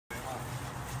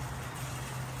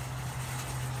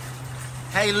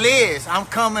Hey, Liz, I'm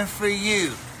coming for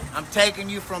you. I'm taking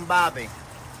you from Bobby.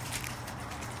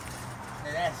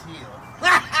 Now that's you.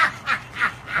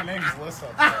 My name's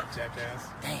Alyssa, jackass.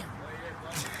 Damn.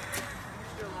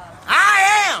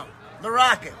 I am The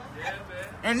Rocket.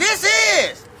 And this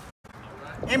is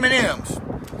M&M's.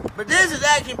 But this is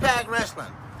action-packed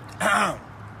wrestling.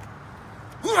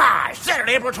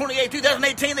 Saturday, April 28,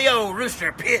 2018, the old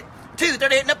Rooster Pit,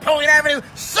 238 Napoleon Avenue,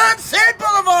 Sunset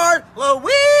Boulevard,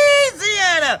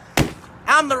 Louisiana.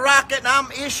 I'm The Rocket, and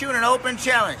I'm issuing an open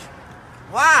challenge.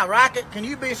 Why, Rocket? Can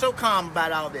you be so calm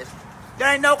about all this?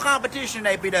 There ain't no competition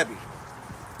in APW.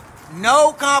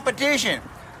 No competition.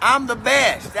 I'm the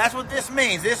best. That's what this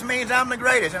means. This means I'm the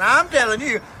greatest. And I'm telling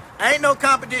you, ain't no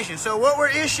competition. So what we're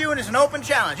issuing is an open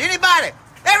challenge. Anybody,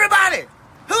 everybody,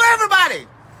 everybody,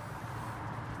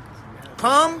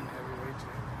 come.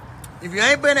 If you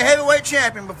ain't been a heavyweight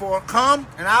champion before, come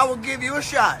and I will give you a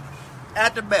shot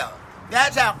at the belt.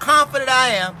 That's how confident I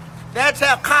am. That's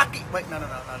how cocky. Wait, no.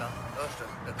 That's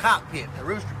the cockpit, the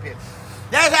Rooster Pit.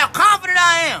 That's how confident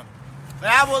I am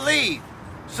that I will leave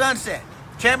Sunset,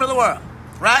 champion of the world.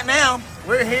 Right now,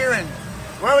 we're here in,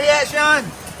 where are we at, Sean?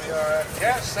 We are at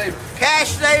Cash Saver. Cash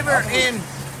Saver in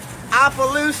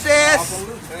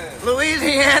Opelousas,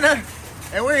 Louisiana.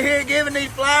 And we're here giving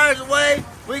these flyers away.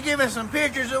 We're giving some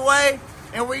pictures away.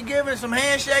 And we're giving some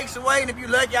handshakes away. And if you're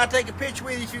lucky, I'll take a picture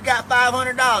with you if you got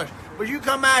 $500. But you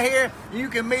come out here, you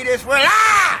can meet us. We're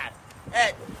live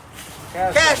at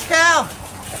Cash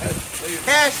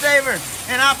Saver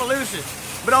in Opelousas.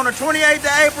 But on the 28th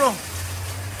of April,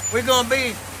 we're going to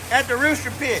be at the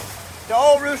Rooster Pit, the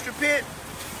old Rooster Pit,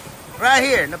 right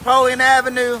here, Napoleon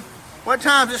Avenue. What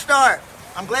time does it start?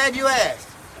 I'm glad you asked.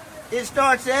 It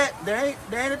starts at, there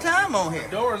ain't a time on here. The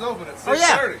door's open at 6:30. Oh,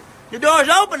 yeah. The door's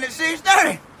open at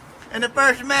 6:30. And the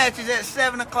first match is at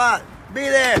 7 o'clock. Be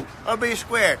there or be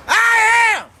squared.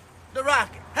 I am The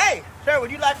Rocket. Hey, sir,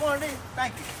 would you like one of these?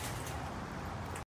 Thank you.